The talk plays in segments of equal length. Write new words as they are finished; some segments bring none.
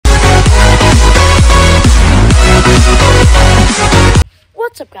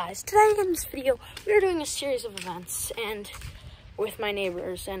What's up, guys? Today in this video, we are doing a series of events and with my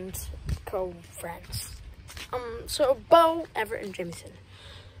neighbors and co-friends. So Bo, Everett, and Jameson.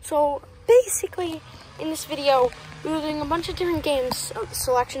 So basically, in this video, we were doing a bunch of different games,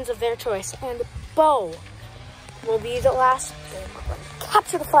 selections of their choice, and Bo will be the last game.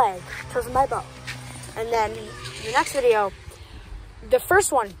 Capture the flag, chosen by Bo. And then the next video, the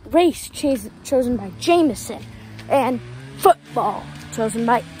first one, race, chosen by Jameson, and football, chosen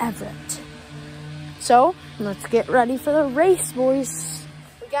by Everett. So, let's get ready for the race, boys.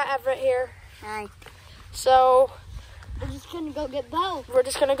 We got Everett here. Hi. So, we're just gonna go get Bo. We're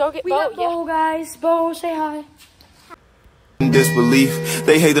just gonna go get Bo. We got Bo, guys. Bo, say hi. Disbelief,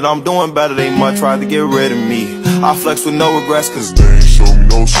 they hate that I'm doing better, they might try to get rid of me. I flex with no regrets, cause they ain't show me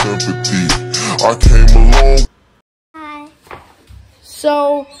no sympathy. I came along. Hi.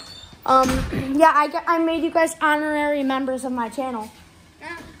 So, yeah, I made you guys honorary members of my channel.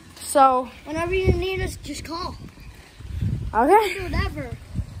 Yeah. So, whenever you need us, just call. Okay. Do whatever.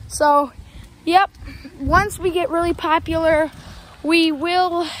 So, yep. Once we get really popular, we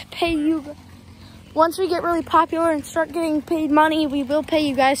will pay you. Once we get really popular and start getting paid money, we will pay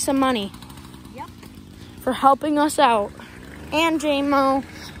you guys some money. Yep. For helping us out. And J-Mo,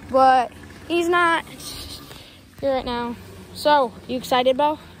 but he's not here right now. So, you excited,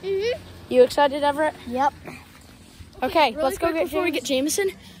 Bo? Mm-hmm. You excited, Everett? Yep. Okay, really let's go get before we get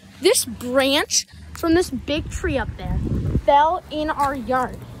Jameson. This branch from this big tree up there fell in our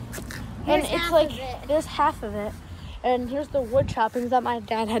yard. And it's like, there's half of it. And here's the wood chopping that my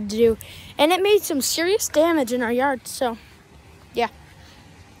dad had to do. And it made some serious damage in our yard, so, yeah.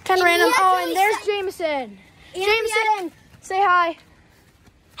 Kind of random. Oh, and there's Jameson. Jameson, say hi.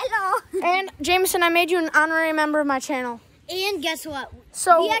 Hello. And Jameson, I made you an honorary member of my channel. And guess what?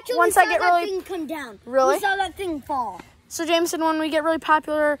 So, we actually once saw I get that really... thing come down. Really? We saw that thing fall. So, Jameson, when we get really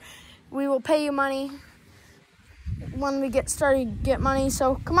popular, we will pay you money. When we get money.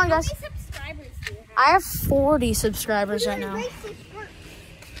 So, come on, guys. How many subscribers do you have? I have 40 subscribers right now.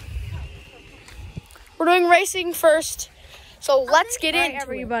 We're doing racing first. So, let's get into it.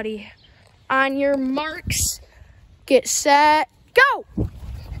 Everybody. On your marks, get set, go!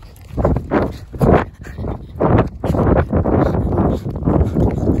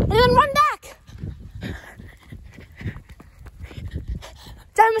 And then run back.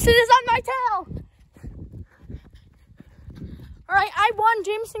 Jameson is on my tail. All right, I won.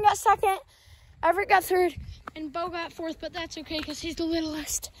 Jameson got second. Everett got third. And Bo got fourth, but that's okay because he's the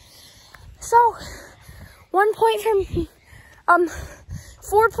littlest. So, 1 point for me.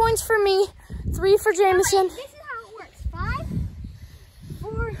 4 points for me. 3 for Jameson. This is how it works.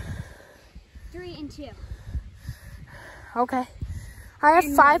 5, 4, 3, and 2. Okay. I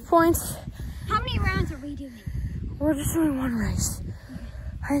have 5 points. How many rounds are we doing? We're just doing one race.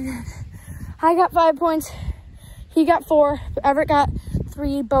 And then I got 5 points. He got 4. Everett got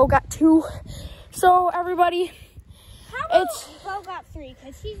 3. Bo got 2. So everybody, How about Bo got 3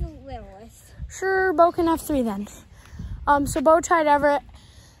 because he's the littlest. Sure, Bo can have 3 then. So Bo tied Everett.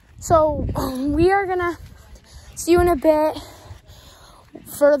 So we are gonna see you in a bit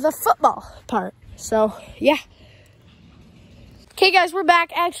for the football part. So yeah. Okay, guys, we're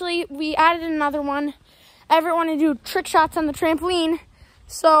back. Actually, we added another one. Everett wanted to do trick shots on the trampoline.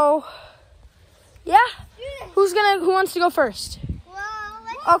 So, yeah. Who wants to go first?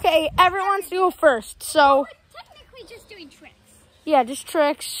 Well, okay, Everett wants to go first. So, we're technically just doing tricks. Yeah, just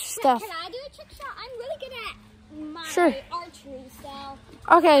tricks, stuff. Can I do a trick shot? I'm really good at my archery style.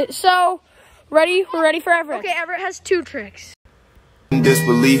 Okay, so, ready? We're ready for Everett. Okay, Everett has 2 tricks.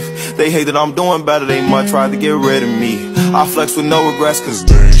 Disbelief, they hate that I'm doing better, they might try to get rid of me. I flex with no regrets, cause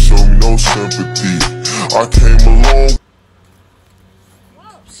they ain't show me no sympathy. I came along.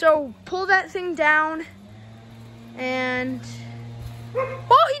 So, pull that thing down, and...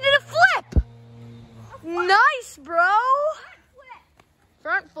 Oh, he did a flip! Nice, bro!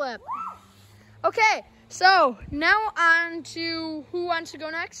 Front flip. Okay, so, now on to who wants to go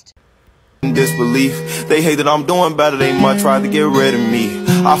next? Disbelief, they hate that I'm doing better, they might try to get rid of me.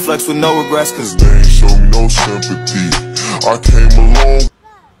 I flex with no regrets, cause they ain't show me no sympathy. I came along.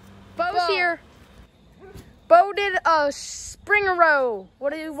 Bo's here. Bo did a spring row.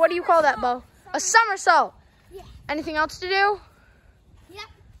 What do you call that, Bo? A somersault. Yeah. Anything else to do? Yep.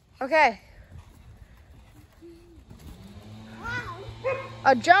 Okay. Wow.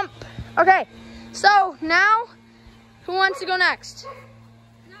 A jump. Okay. So now, who wants to go next?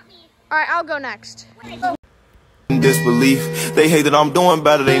 Not me. All right, I'll go next. Disbelief, they hate that I'm doing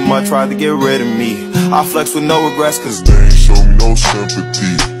better, they might try to get rid of me. I flex with no regrets, cause they ain't show me no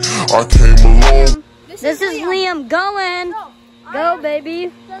sympathy. I came along. This is Liam going. No, Go,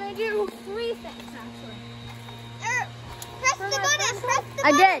 baby. Gonna do 3 things actually. Press the button. Press the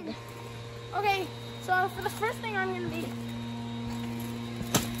I button. did. Okay, so for the first thing I'm gonna be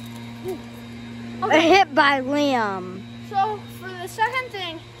A hit by Liam. So for the second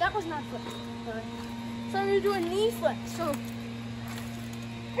thing, that was not flip. Sorry. So I'm gonna do a knee flip. So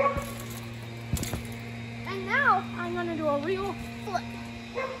and now I'm gonna do a real flip.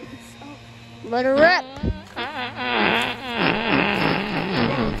 So, Let her rip.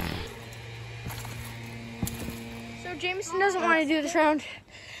 so Jameson doesn't want to do this round.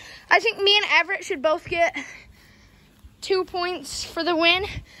 I think me and Everett should both get 2 points for the win.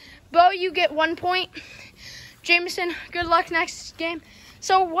 Bo, you get 1 point. Jameson, good luck next game.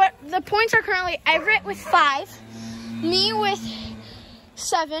 So what the points are currently: Everett with 5, me with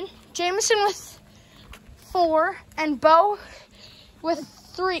 7, Jameson with 4, and Bo with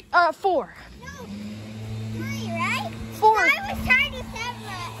 4. No, 3, right? 4. I was trying to set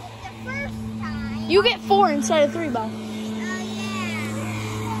the first time. You get 4 instead of 3, Bo. Oh,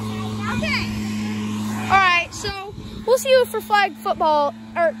 yeah. Okay. All right, so we'll see you for flag football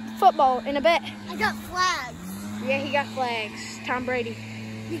in a bit. I got flags. Yeah, he got flags. Tom Brady.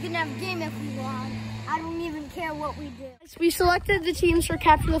 We can have a game if we want. I don't even care what we do. We selected the teams for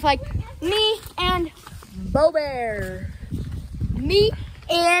capture the flag. Me and Bo Bear. Me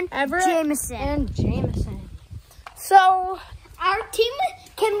and Everett Jameson. and Jameson. So Our team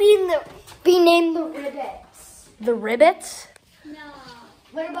can be named the Ribbits. the Ribbits. No.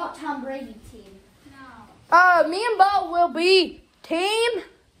 What about Tom Brady team? No. Me and Bo will be team.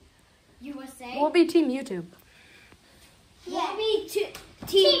 USA. We'll be team YouTube. We'll be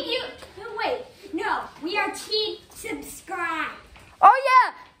Team you. Wait. No. We are team subscribe. Oh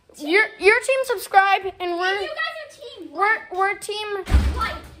yeah, your team subscribe, and You guys are team. we're team.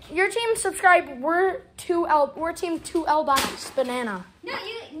 Like. Your team subscribe. We're team 2L Box Banana. No,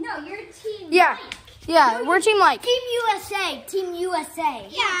 you're team. Yeah, Like. yeah, we're team like. Team USA. Team USA.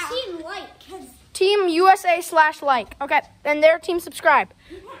 Yeah. Team like. Cause Team USA/like. Okay, and their team subscribe.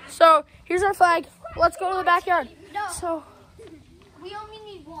 So here's our flag. Let's go to the backyard. No. So we only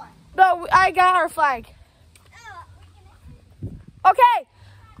need 1. no, I got our flag. Okay,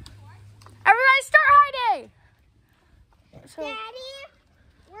 everybody start hiding. So, Daddy,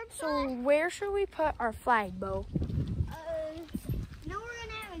 we're so where should we put our flag, Bo? no, we're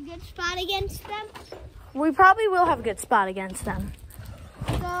gonna have a good spot against them. We probably will have a good spot against them.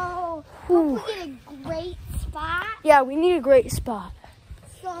 So Whew. hope we get a great spot. Yeah, we need a great spot.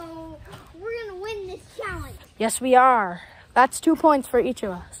 So we're gonna win this challenge. Yes, we are. That's 2 points for each of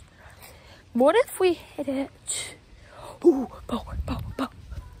us. What if we hit it? Ooh, Bo.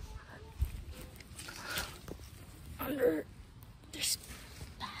 Under this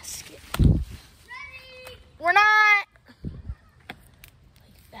basket. Ready? We're not.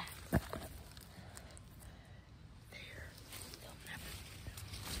 Like that. There. They'll never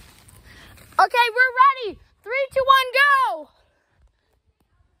know. Okay, we're ready. 3, 2, 1, go.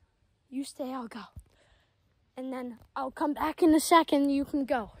 You stay, I'll go. And then I'll come back in a second. You can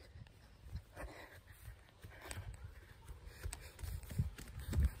go.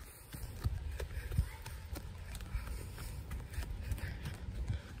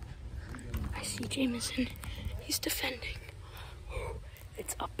 I see Jameson. He's defending.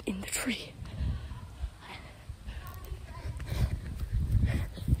 It's up in the tree.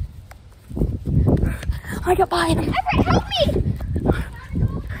 I got behind him. Everett, help me!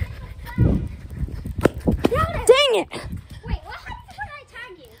 Dang it! Wait, what happens when I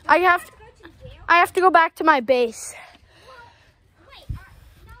tag you? I have to, Go to jail? I have to go back to my base. Wait,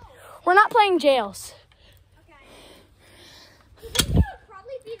 no. We're not playing jails. Okay. This would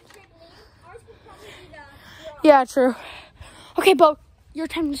probably be the trampoline. Ours would probably be the rock. Yeah, true. Okay, Bo, your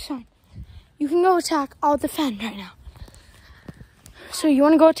time to shine. You can go attack. I'll defend right now. So you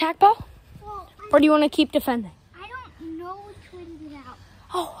want to go attack, Bo? Well, Or do you want to keep defending? I don't know which way to get out.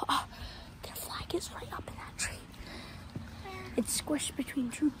 Oh, their flag is right up in that tree. It's squished between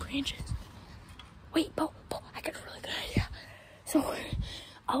 2 branches. Wait, Bo, I got a really good idea. So,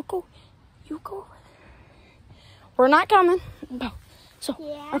 I'll go, you go. We're not coming, Bo. So,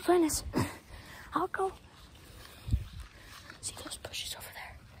 Yeah. our plan is, I'll go. See those bushes over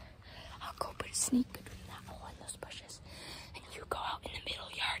there? I'll go put a sneak between that hole and those bushes. And you go out in the middle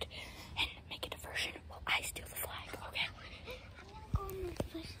yard and make a diversion while I steal the flag, okay? I'm gonna go in the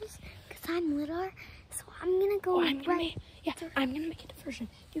bushes because I'm littler. So I'm gonna go I'm right. gonna make a diversion.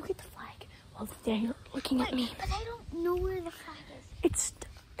 You get the flag while they're looking at me. But I don't know where the flag is.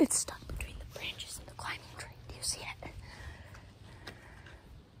 It's stuck between the branches and the climbing tree. Do you see it?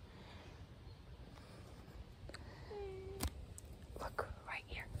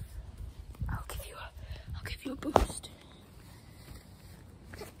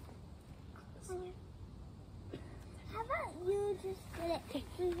 it.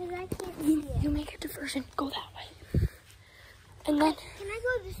 Because I can't see it. You make a diversion. Go that way. And then... Can I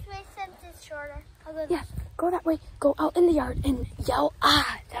go this way since it's shorter? I'll go Yeah, go that way. Go out in the yard and yell,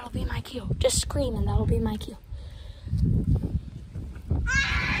 ah, that'll be my cue. Just scream and that'll be my cue.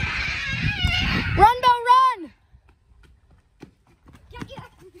 Run, Bo, run!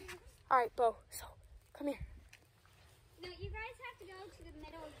 All right, Bo, so come here. No, you guys have to go to the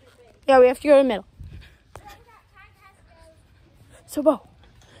middle of the bridge. Yeah, we have to go to the middle. So, Bo,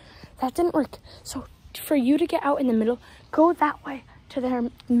 that didn't work. So, for you to get out in the middle, go that way to their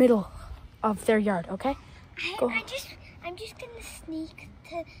middle of their yard, okay? Go. I'm just gonna sneak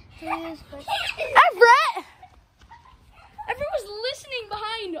to this. Everett! Everett was listening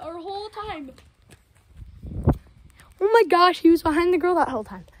behind our whole time. Oh my gosh, he was behind the girl that whole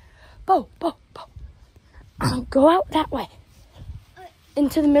time. Bo. Go out that way.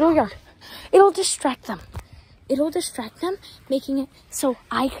 Into the middle yard. It'll distract them. Making it so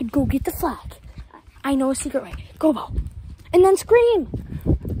I could go get the flag. I know a secret way. Go, Bo. And then scream.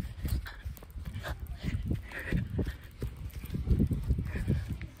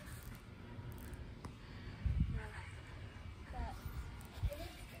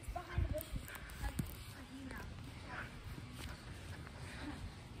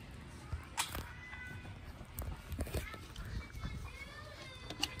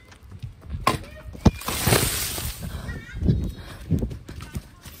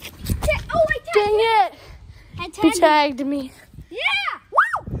 Dang it! He tagged me. Yeah!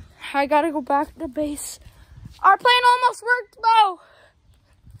 Woo! I gotta go back to base. Our plan almost worked, Bo.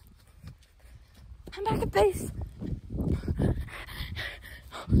 I'm back at base.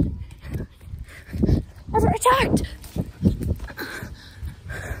 Ever attacked.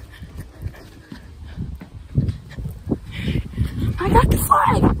 I got the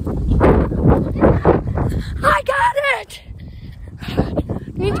flag. I got it.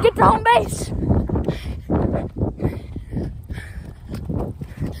 Need to get to home base.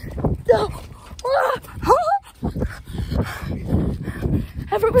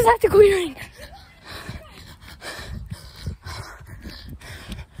 Everett was at the clearing.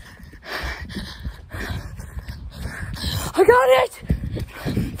 I got it.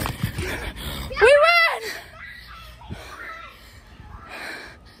 We win.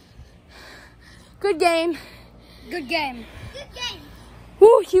 Good game. Good game. Good game.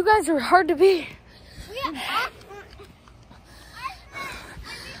 Woo, you guys are hard to beat.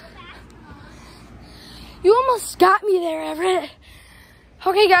 You almost got me there, Everett.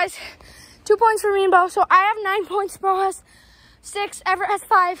 Okay, guys. 2 points for me and Bo. So I have 9 points. Bo has 6. Everett has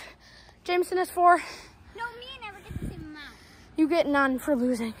 5. Jameson has 4. No, me and Everett get the same amount. You get none for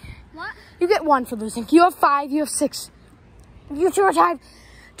losing. What? You get 1 for losing. You have 5. You have 6. You 2 are tied.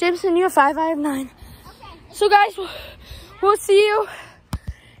 Jameson, you have 5. I have 9. Okay. So, guys, we'll see you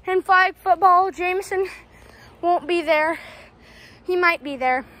in flag football. Jameson won't be there. He might be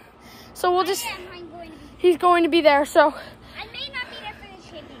there. So we'll just... He's going to be there, so... I may not be there for the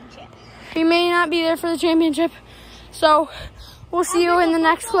championship. He may not be there for the championship. So, we'll see you in the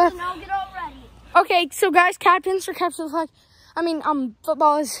next clip. I'll get all ready. Okay, so guys, captains for captain flag. I mean,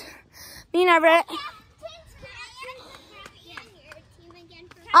 football is me and Everett.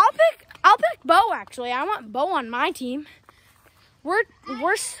 I'll pick Bo, actually. I want Bo on my team. We're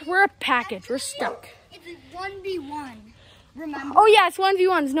a package. We're stuck. It's a 1v1. Remember? Oh yeah, it's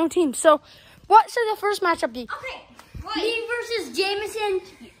 1v1s, no teams. So, what should the first matchup be? Okay. Me versus Jameson.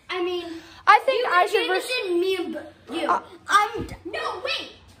 I think I should versus me and you. No,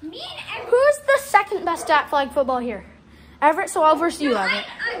 wait. Me and Everett. Who's the second best at flag football here? Everett, so I'll verse you, Everett.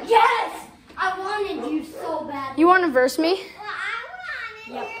 Yes! I wanted you so bad. You want to verse me?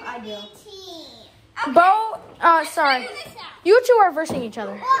 Well, I wanted I do. team. Bo, sorry. Figure this out. You two are versing each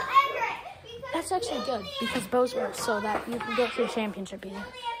other. Well, Everett, because That's actually good, because Bo's verse, so that you can get to the championship either.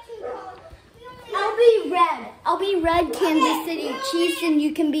 I'll be red, Kansas City Chiefs, and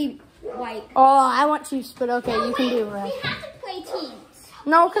you can be white. Oh, I want Chiefs, but okay, you can do red. We have to play teams.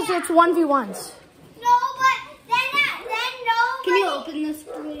 No, because it's 1v1s. No, but then nobody. Can you open this,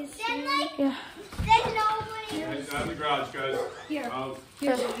 please? Then Yeah. then nobody. Out of the garage, guys. Here. Out.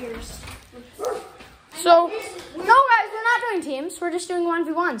 Here's. So, no guys, we're not doing teams. We're just doing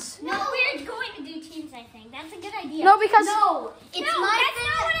 1v1s. No, we're going to do teams. I think that's a good idea. No, because... It's no, that's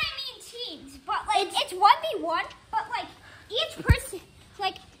not what I mean. Teams, but like it's 1v1. But like each person,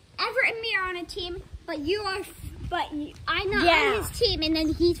 like Everett and me are on a team, but I'm not on his team, and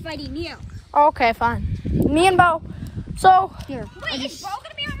then he's fighting you. Okay, fine. Me and Bo. So, Here. Wait, is Bo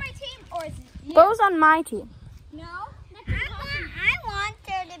gonna be on my team, or is it you? Bo's on my team. No, I want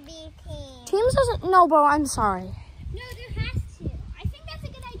there to be teams. Teams doesn't... No, Bo, I'm sorry. No, there has to. I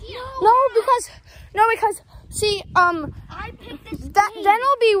because see, I picked this team. then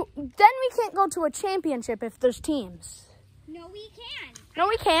we can't go to a championship if there's teams. No, we can. No,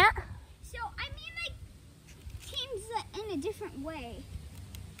 we can't. So, I mean, like, teams in a different way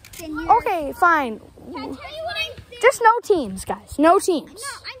than yours. Okay, fine. Can I tell you what I'm thinking? Just no teams, guys. No teams. No,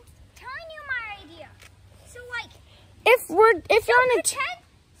 I'm telling you my idea. So, like, If you're on a pretend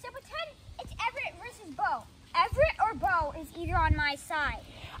it's Everett versus Bo. Everett or Bo is either on my side.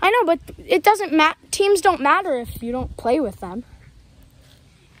 I know, but it doesn't matter. Teams don't matter if you don't play with them.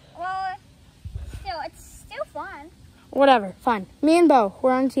 Well, it's still fun. Whatever, fine. Me and Bo,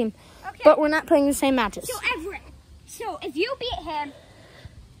 we're on a team. Okay. But we're not playing the same matches. So Everett. So if you beat him,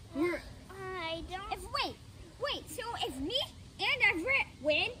 wait. So if me and Everett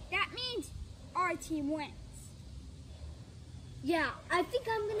win, that means our team wins. Yeah, I think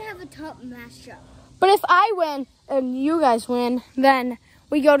I'm gonna have a top matchup. But if I win and you guys win, then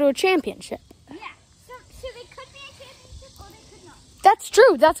we go to a championship. Yeah. So they could be a championship or they could not. That's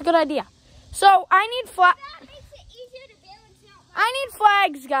true. That's a good idea. So I need That makes it easier to balance out. I need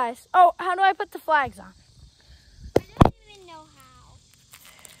flags, guys. Oh, how do I put the flags on? I don't even know how.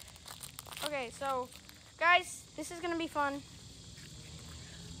 Okay, so guys, this is gonna be fun.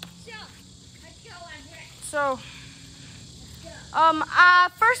 So let's go, Everett. So,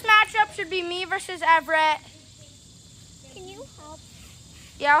 first matchup should be me versus Everett. Can you help?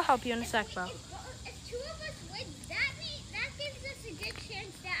 Yeah, I'll help you in a sec, Bo. If two of us win, that gives us a good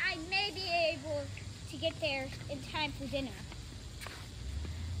chance that I may be able to get there in time for dinner.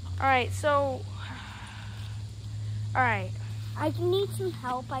 Alright, so... Alright. I need some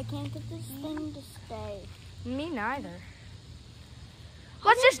help. I can't get this thing to stay. Me neither.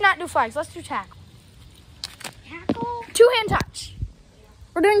 Let's just not do flags. Let's do tackle. Tackle? Two-hand touch.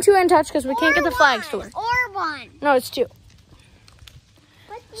 We're doing two-hand touch because we can't get the flags to work. Or one. No, it's two.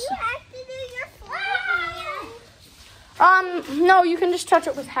 But you have to do your flag. No, you can just touch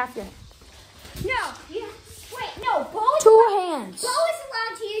it with half your hand. No, Bo is Two hands.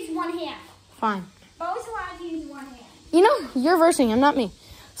 allowed to use one hand. Fine. Bo is allowed to use one hand. You know, you're versing him, not me.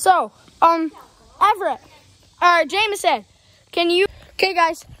 So, Everett. Jameson, can you... Okay,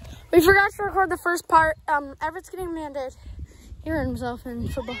 guys, we forgot to record the first part. Everett's getting mandated. He hurt himself in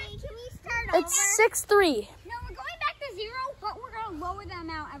football. Hey, can we start over? It's 6-3. No, we're going back to 0, but we're going to lower the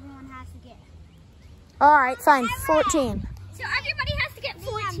amount everyone has to get. All right, fine, 14. So everybody has to get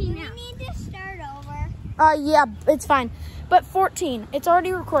 14 now. We need to start over. Yeah, it's fine. But 14, it's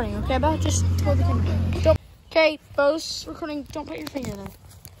already recording, okay? But just hold the camera. Okay, Bo's recording. Don't put your finger there. All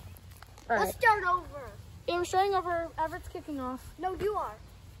right. Let's start over. Yeah, we're starting over. Everett's kicking off. No, you are.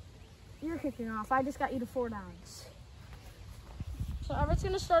 You're kicking off. I just got you to 4 downs. So Everett's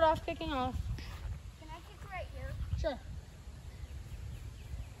going to start off kicking off. Can I kick right here? Sure.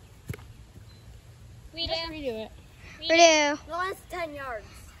 We Just redo it. The last 10 yards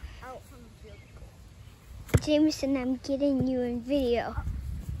out from the field. Jameson, I'm getting you in video.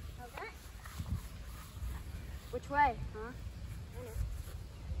 Okay. Which way, huh?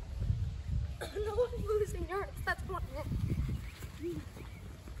 No one's losing yards. That's one.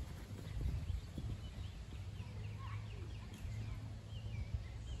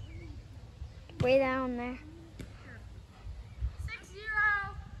 Way down there.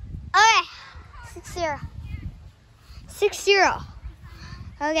 6-0. Okay. 6-0.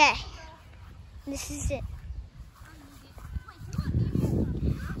 Okay. This is it.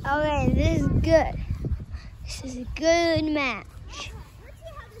 Okay, this is good. This is a good match.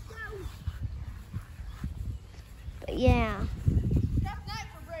 But yeah.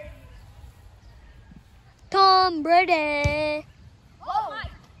 Tom Brady.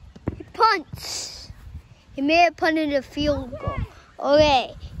 He punts. He may have punted a field goal.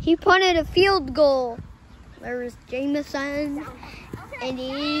 Okay, he punted a field goal. There was Jameson, and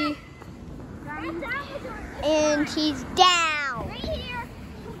he's down. Right here.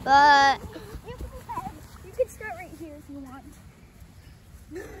 But you can start right here if you want.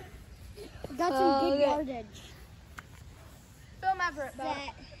 Got some good yardage. Film Everett, Bo.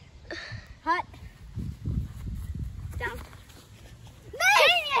 Hut. Down.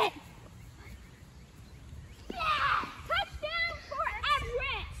 Dang it! Yeah! Touchdown for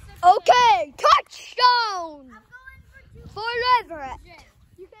Everett! Okay, touchdown for Everett.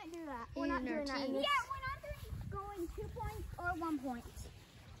 You can't do that. We're not doing that in Yeah, this. we're not going 2 points or 1 point.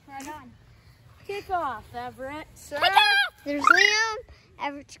 Right on. Kick off, Everett. Sir. There's Liam.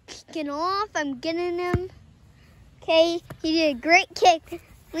 Everett's kicking off. I'm getting him. Okay, he did a great kick.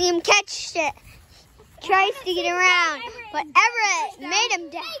 Liam catched it. Tries to get around, but Everett made him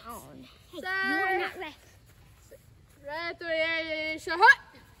down. You are not left. Hut.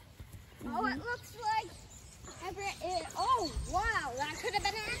 Oh, it looks like Everett is. Oh, wow, that could have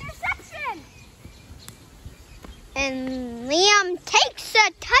been an interception. And Liam takes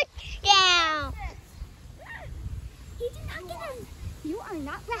a touchdown. He did not get him. You are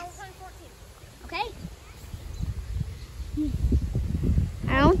not ref. Okay.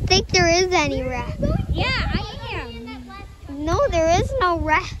 I don't think there is any ref. Yeah, I am. No, there is no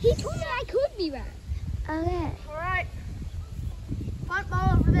ref. He told me I could be ref. Okay. All right. Punt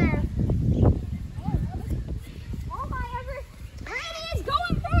ball over there. Oh my, Everett. Brady is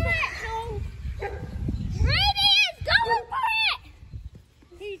going for it. No. Brady is going for it.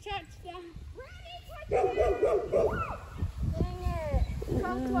 He touchdown. Brady touchdown. Dang it.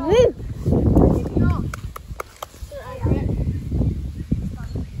 Come close.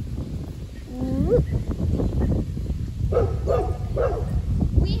 Woo. No.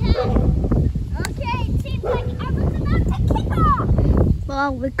 We have. Okay, it seems like Everett's about to kick off.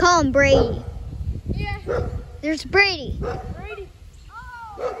 Well, we call him Brady. Yeah. There's Brady. Brady.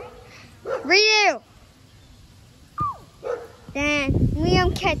 Redo. Then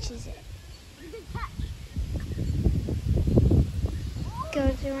Liam catches it. Good catch.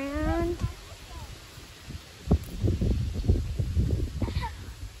 Goes around.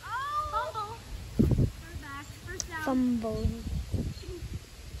 Oh. We're back. First down. Fumble.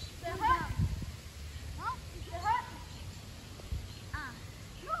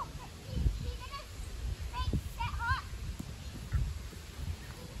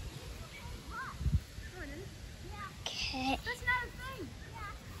 Okay. That's not a thing.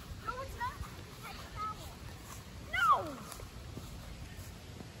 Yeah. No, it's not. No.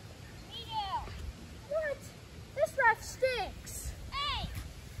 What? This ref stinks. Hey.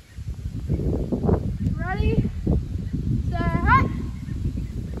 Ready? Set. Hut.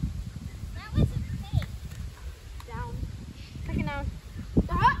 That was a fake. Down. Second down.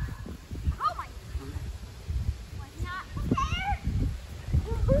 Oh my. Was not prepared.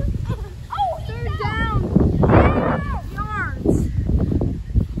 Oh, he Third fell. down. Yards.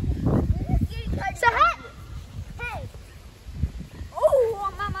 So hot. Hey.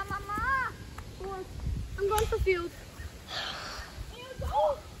 Oh, mama. Fourth. I'm going for field.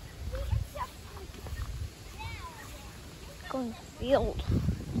 Oh. Going field.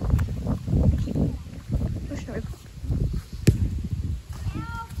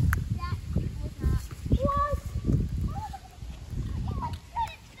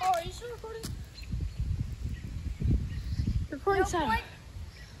 Oh, are you still recording? Recording sound.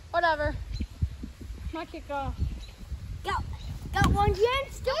 Whatever. My kickoff. Got one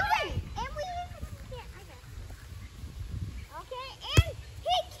chance. Do it. And we okay, and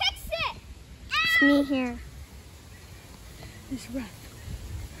he kicks it. It's me here. This ref.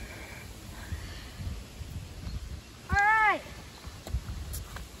 All right.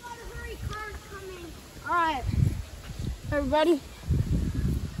 Gotta hurry, car's coming. All right. Everybody.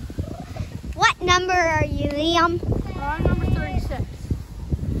 What number are you, Liam? I'm number 36.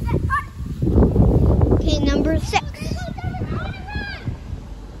 Okay, number 6.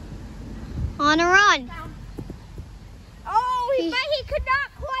 On a run. Oh, but he could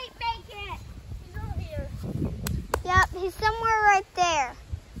not quite make it. He's over here. Yep, he's somewhere right there.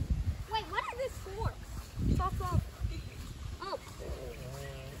 Wait, what is this for? Softball. Oh.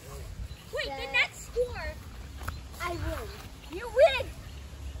 Wait, the next score. I win. You win.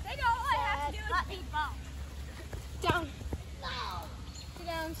 Then all I have to do is beat ball. Down. No. 2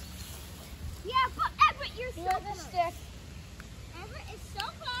 downs. Yeah, but Everett, you're so You have the close. stick. Everett is so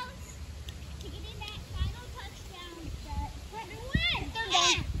close to getting that final touchdown that Brittany wins. Third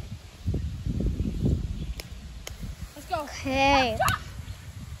down. Let's go. Okay.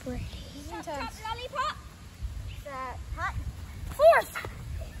 Chop, chop, lollipop. Fourth.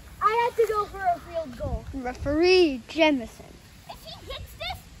 I have to go for a field goal. Referee Jemison. If he gets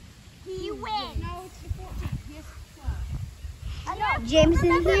this, he wins. No, it's the 14th. Yes, 12. I know. Jameson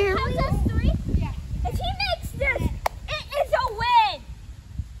Remember, here. counts as 3? Yeah. If he makes this, it is a win.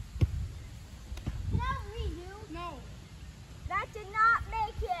 Can I redo? No. That did not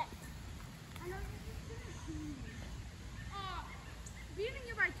make it. Beating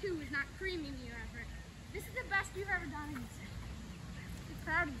you by 2 is not creaming you, Everett. This is the best you've ever done. Be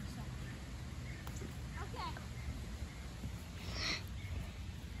proud of yourself. Okay.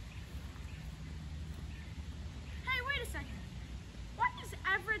 Hey, wait a second. What is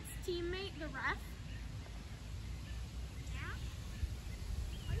Everett's teammate, the ref?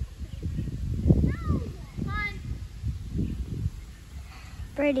 Fine.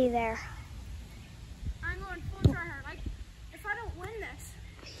 Brady there. I'm going full try hard. If I don't win this.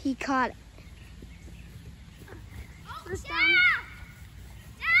 He caught it. First down.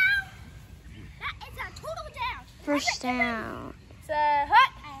 Down. first down. Set,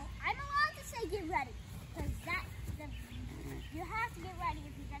 hut. I'm allowed to say get ready. Because you have to get ready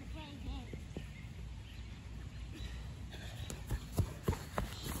if you're going to play a game.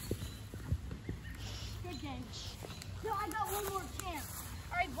 Good game. So I got one more chance.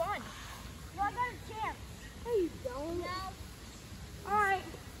 All right, one. No, I got a chance. No, you don't. No. All right.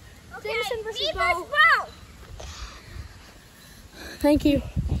 Okay, Jameson versus me Bo. Bo. Thank you.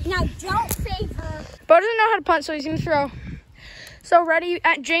 Now don't favor. Bo doesn't know how to punt, so he's going to throw. So ready,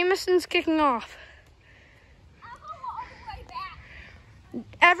 at Jameson's kicking off. I'll go all the way back.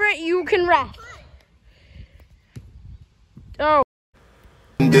 Everett, you can ref. Oh.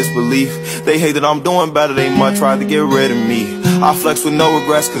 Disbelief, they hate that I'm doing better, they might try to get rid of me. I flex with no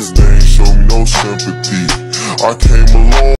regrets cause they ain't show me no sympathy. I came along